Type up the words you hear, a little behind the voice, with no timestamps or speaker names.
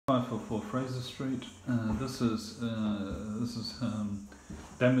for 4 Fraser Street. This is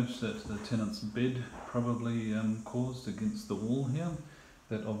damage that the tenant's bed probably caused against the wall here.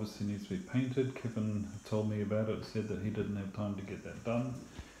 That obviously needs to be painted. Kevin told me about it, said that he didn't have time to get that done.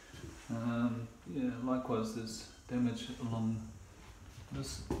 Yeah, likewise there's damage along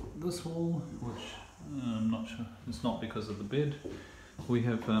this wall, which I'm not sure, it's not because of the bed. We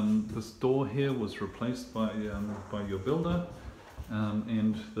have this door here was replaced by your builder,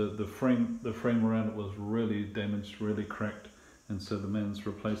 and the frame around it was really damaged, really cracked, and so the man's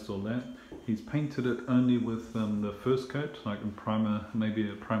replaced all that. He's painted it only with the first coat, like a primer, maybe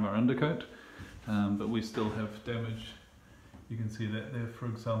a primer undercoat, but we still have damage. You can see that there, for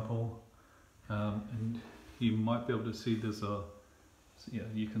example, and you might be able to see there's yeah,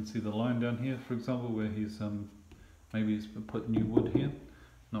 you can see the line down here, for example, where he's maybe he's put new wood here,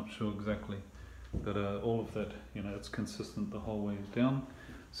 not sure exactly, but all of that, you know, it's consistent the whole way down.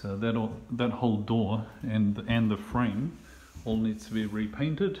 So that whole door and the frame all needs to be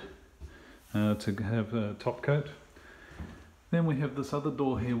repainted to have a top coat. Then we have this other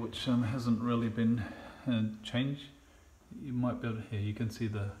door here which hasn't really been changed. You might be able to hear, you can see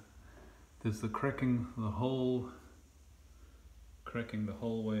there's the cracking the whole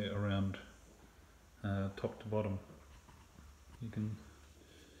way around, top to bottom. You can,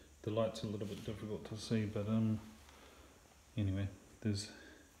 the light's a little bit difficult to see, but anyway, there's,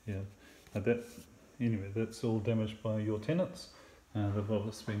 yeah, that's all damaged by your tenants. They've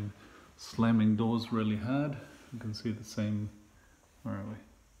obviously been slamming doors really hard. You can see the same, where are we?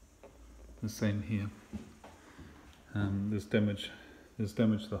 The same here. There's damage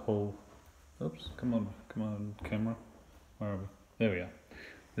the whole, oops, come on camera, where are we? There we are.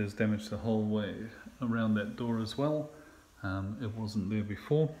 There's damage the whole way around that door as well. It wasn't there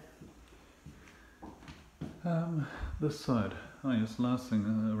before. This side, oh yes, last thing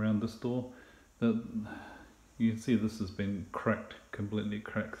around this door, that you can see this has been cracked, completely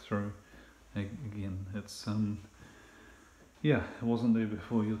cracked through. Again, it's yeah, it wasn't there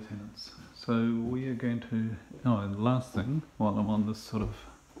before your tenants. So we are going to, oh, and last thing, while I'm on this sort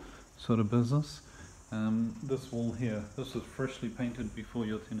of business, this wall here, this was freshly painted before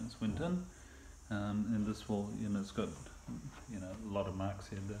your tenants went in, and this wall, you know, it's got, you know, a lot of marks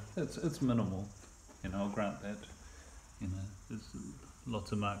here. It's minimal, you know, I'll grant that. You know, there's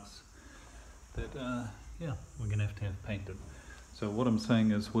lots of marks that yeah, we're gonna have painted. So what I'm saying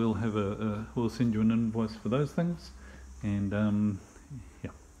is we'll have we'll send you an invoice for those things, and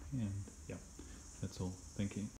yeah, that's all. Thank you.